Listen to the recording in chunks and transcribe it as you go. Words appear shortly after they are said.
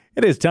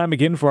It is time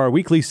again for our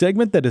weekly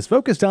segment that is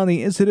focused on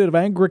the Institute of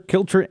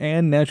Agriculture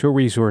and Natural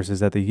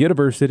Resources at the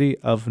University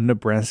of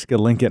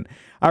Nebraska-Lincoln.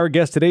 Our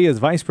guest today is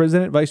Vice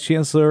President, Vice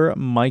Chancellor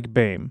Mike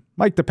Boehm.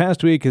 Mike, the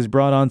past week has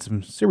brought on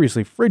some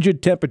seriously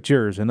frigid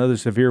temperatures and other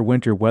severe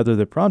winter weather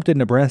that prompted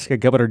Nebraska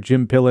Governor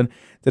Jim Pillen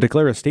to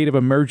declare a state of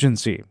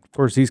emergency. Of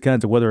course, these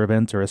kinds of weather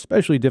events are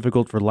especially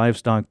difficult for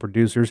livestock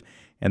producers,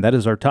 and that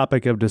is our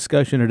topic of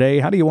discussion today.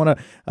 How do you want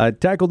to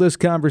tackle this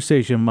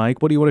conversation,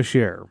 Mike? What do you want to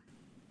share?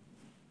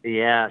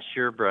 Yeah,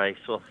 sure, Bryce.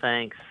 Well,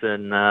 thanks.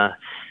 And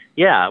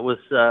it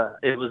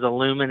was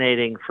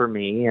illuminating for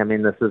me. I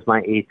mean, this is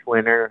my eighth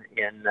winter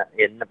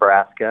in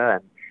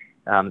Nebraska,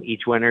 and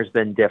each winter's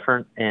been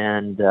different.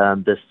 And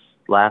this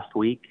last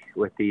week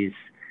with these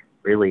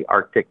really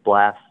Arctic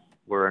blasts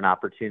were an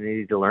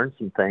opportunity to learn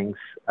some things,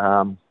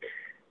 and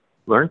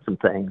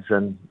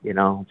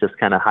just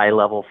kind of high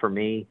level for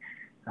me.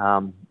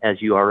 As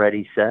you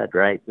already said,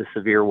 right, the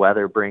severe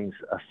weather brings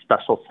a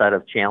special set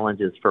of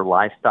challenges for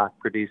livestock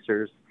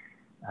producers.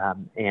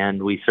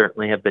 And we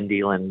certainly have been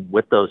dealing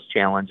with those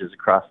challenges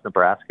across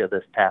Nebraska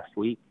this past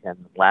week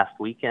and last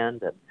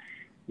weekend. And,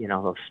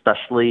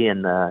 especially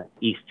in the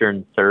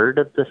eastern third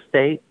of the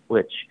state,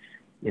 which,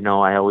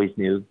 I always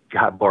knew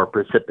got more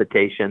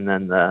precipitation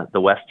than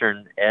the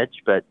western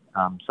edge, but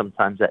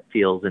sometimes that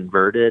feels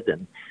inverted.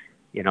 And,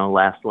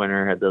 last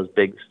winter had those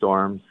big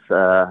storms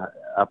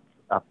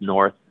up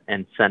north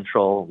and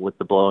central with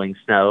the blowing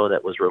snow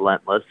that was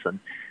relentless. And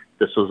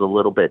this was a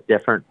little bit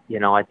different.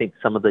 I think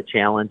some of the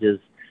challenges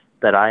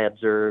that I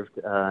observed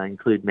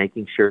include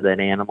making sure that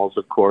animals,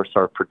 of course,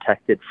 are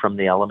protected from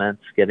the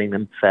elements, getting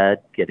them fed,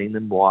 getting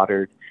them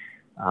watered.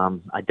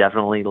 I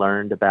definitely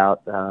learned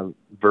about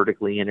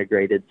vertically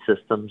integrated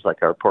systems like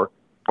our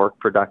pork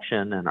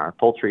production and our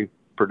poultry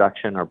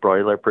production, our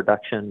broiler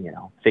production,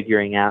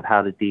 figuring out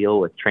how to deal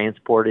with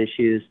transport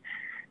issues.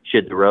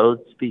 Should the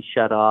roads be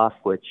shut off,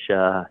 which, we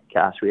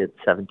had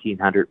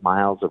 1,700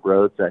 miles of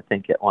roads, I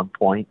think, at one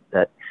point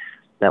that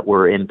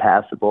were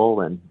impassable,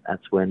 and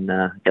that's when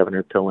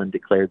Governor Pillen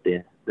declared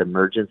the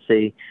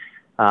emergency.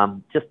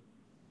 Just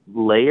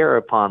layer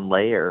upon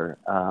layer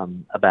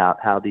about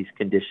how these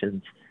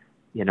conditions,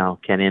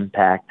 can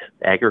impact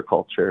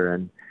agriculture.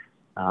 And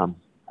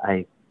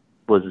I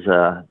was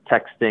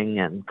texting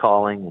and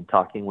calling and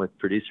talking with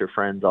producer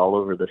friends all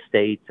over the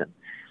state,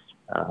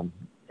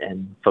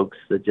 and folks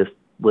that just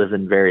live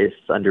in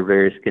under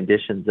various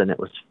conditions, and it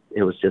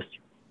was just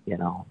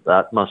the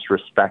utmost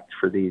respect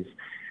for these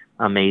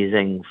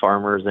amazing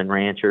farmers and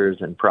ranchers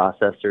and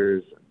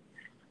processors,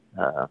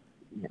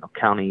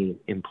 county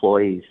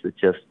employees that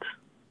just,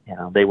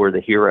 they were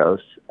the heroes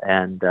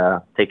and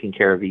taking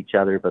care of each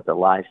other, but the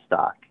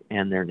livestock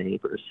and their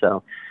neighbors.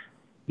 So,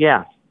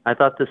 yeah, I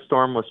thought this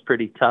storm was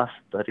pretty tough,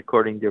 but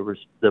according to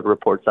the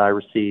reports I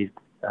received,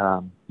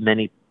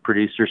 many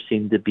producers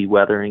seemed to be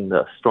weathering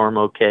the storm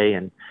okay.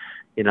 And,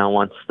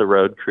 once the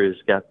road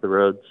crews got the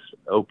roads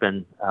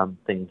open,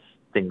 things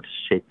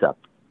shaped up.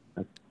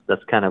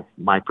 That's kind of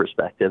my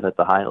perspective at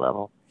the high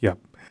level. Yeah.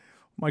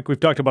 Mike, we've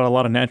talked about a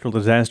lot of natural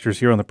disasters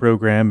here on the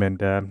program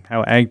and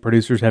how ag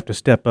producers have to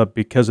step up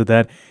because of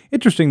that.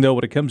 Interesting, though,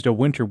 when it comes to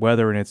winter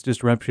weather and its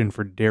disruption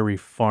for dairy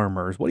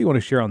farmers. What do you want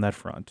to share on that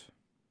front?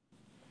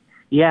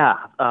 Yeah.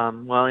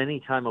 Well,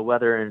 anytime a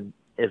weather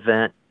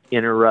event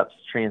interrupts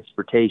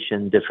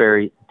transportation,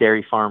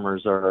 dairy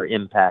farmers are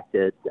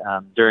impacted.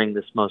 During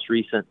this most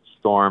recent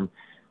storm,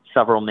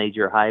 several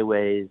major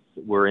highways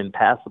were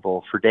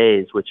impassable for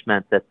days, which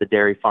meant that the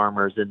dairy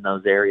farmers in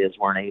those areas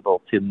weren't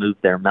able to move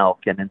their milk.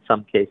 And in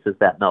some cases,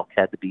 that milk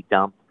had to be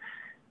dumped.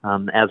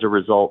 As a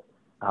result,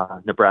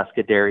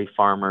 Nebraska dairy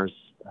farmers,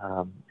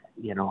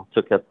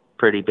 took a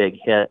pretty big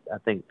hit. I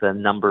think the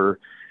number,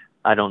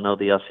 I don't know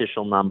the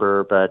official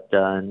number, but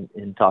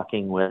in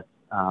talking with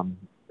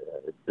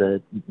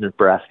the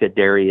Nebraska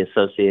Dairy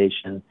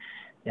Association,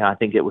 I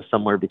think it was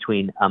somewhere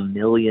between 1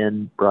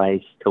 million,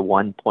 Bryce, to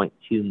 1.2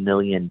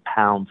 million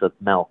pounds of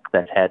milk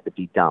that had to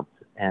be dumped.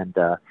 And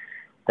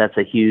that's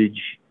a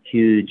huge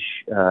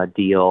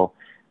deal.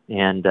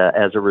 And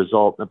as a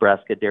result,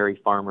 Nebraska dairy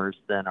farmers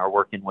then are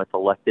working with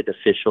elected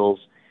officials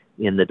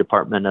in the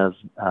Department of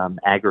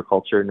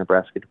Agriculture,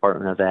 Nebraska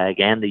Department of Ag,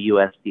 and the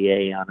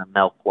USDA on a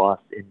milk loss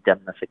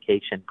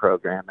indemnification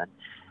program. And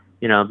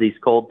these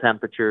cold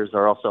temperatures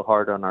are also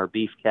hard on our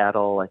beef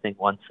cattle. I think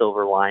one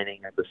silver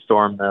lining of the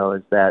storm, though,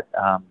 is that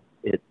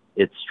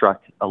it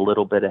struck a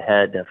little bit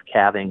ahead of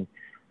calving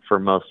for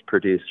most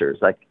producers.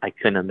 I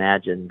couldn't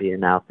imagine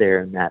being out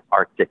there in that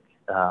Arctic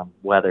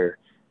weather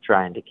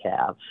trying to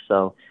calve.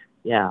 So,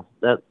 yeah,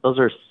 those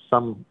are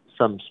some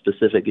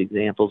specific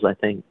examples, I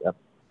think,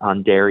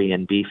 on dairy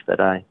and beef that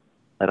I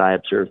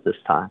observed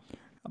this time.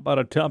 About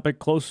a topic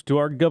close to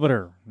our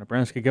governor,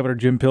 Nebraska Governor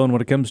Jim Pillen,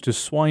 when it comes to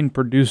swine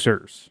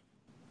producers.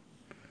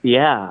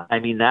 Yeah, I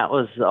mean, that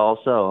was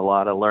also a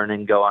lot of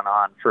learning going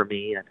on for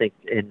me. I think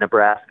in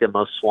Nebraska,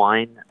 most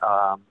swine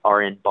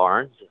are in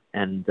barns,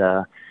 and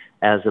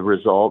as a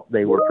result,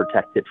 they were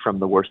protected from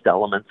the worst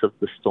elements of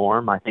the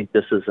storm. I think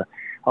this is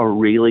a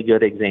really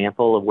good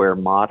example of where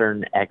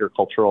modern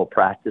agricultural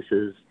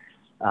practices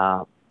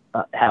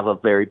have a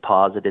very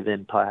positive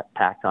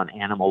impact on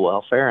animal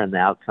welfare and the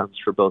outcomes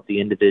for both the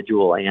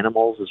individual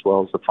animals as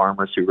well as the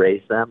farmers who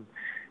raise them.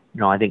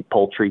 I think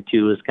poultry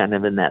too is kind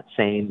of in that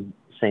same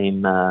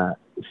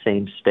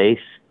space.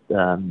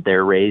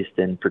 They're raised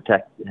in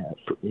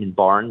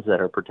barns that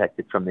are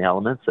protected from the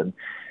elements, and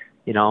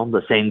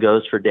the same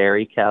goes for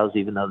dairy cows.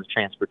 Even though the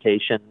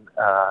transportation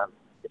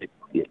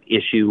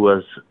issue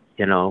was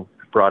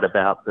brought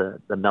about the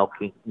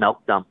milk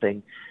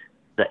dumping,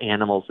 the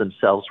animals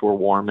themselves were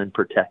warm and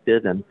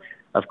protected, and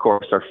of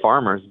course our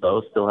farmers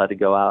though still had to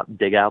go out and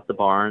dig out the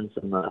barns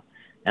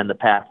and the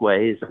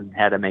pathways and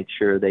had to make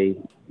sure they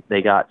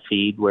got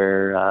feed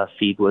where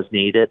feed was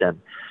needed,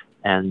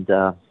 and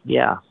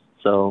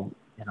so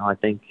I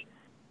think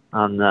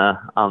on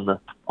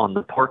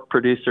the pork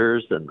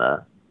producers and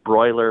the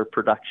broiler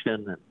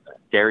production and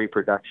dairy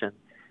production,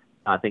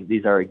 I think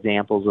these are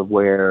examples of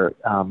where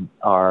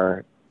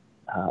our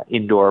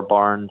indoor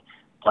barn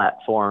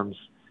platforms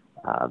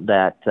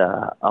that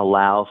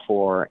allow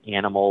for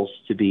animals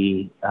to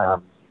be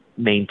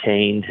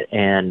maintained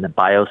in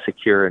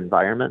biosecure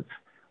environments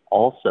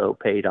also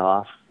pays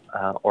off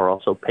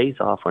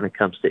when it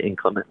comes to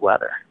inclement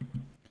weather.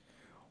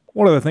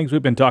 One of the things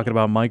we've been talking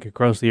about, Mike,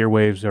 across the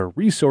airwaves are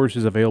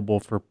resources available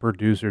for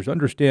producers.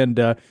 Understand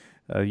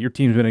your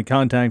team's been in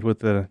contact with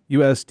the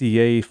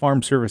USDA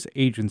Farm Service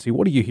Agency.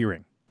 What are you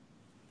hearing?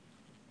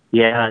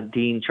 Yeah,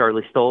 Dean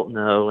Charlie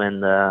Stoltenow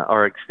and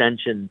our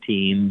extension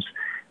teams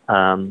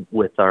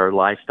with our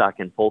livestock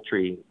and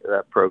poultry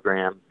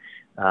program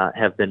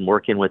have been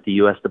working with the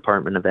U.S.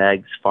 Department of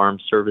Ag's Farm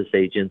Service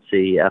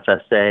Agency,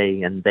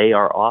 FSA, and they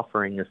are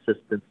offering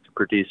assistance to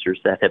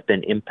producers that have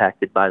been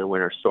impacted by the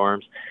winter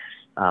storms.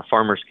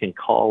 Farmers can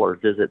call or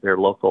visit their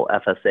local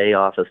FSA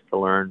office to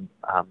learn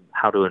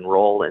how to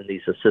enroll in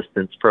these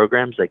assistance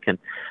programs. They can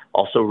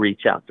also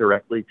reach out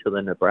directly to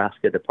the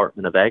Nebraska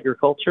Department of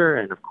Agriculture.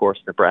 And of course,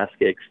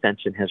 Nebraska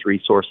Extension has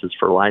resources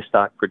for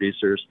livestock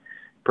producers,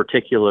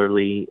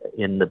 particularly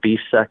in the beef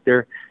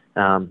sector.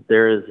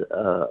 There is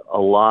a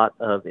lot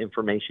of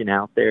information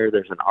out there.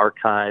 There's an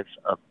archive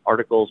of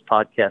articles,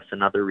 podcasts,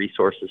 and other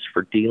resources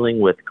for dealing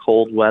with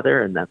cold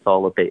weather, and that's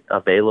all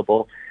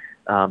available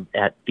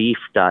at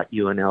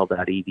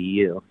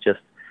beef.unl.edu. Just,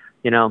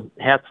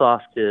 hats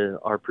off to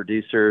our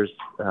producers,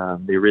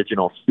 the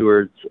original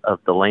stewards of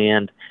the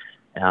land.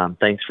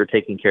 Thanks for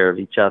taking care of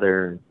each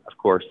other. And of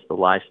course, the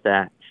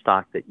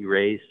livestock that you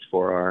raised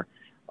for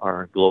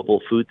our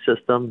global food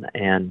system.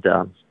 And,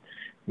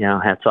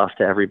 hats off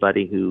to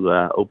everybody who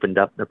opened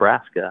up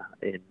Nebraska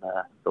in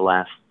the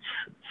last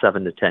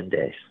 7 to 10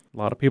 days. A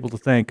lot of people to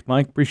thank.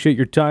 Mike, appreciate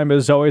your time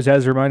as always.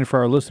 As a reminder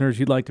for our listeners,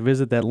 you'd like to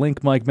visit that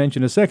link Mike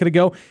mentioned a second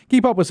ago.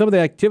 Keep up with some of the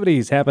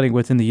activities happening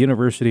within the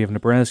University of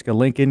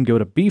Nebraska-Lincoln. Go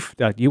to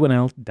beef.unl.edu.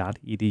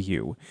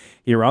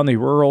 Here on the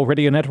Rural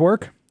Radio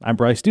Network, I'm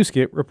Bryce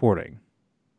Duskett reporting.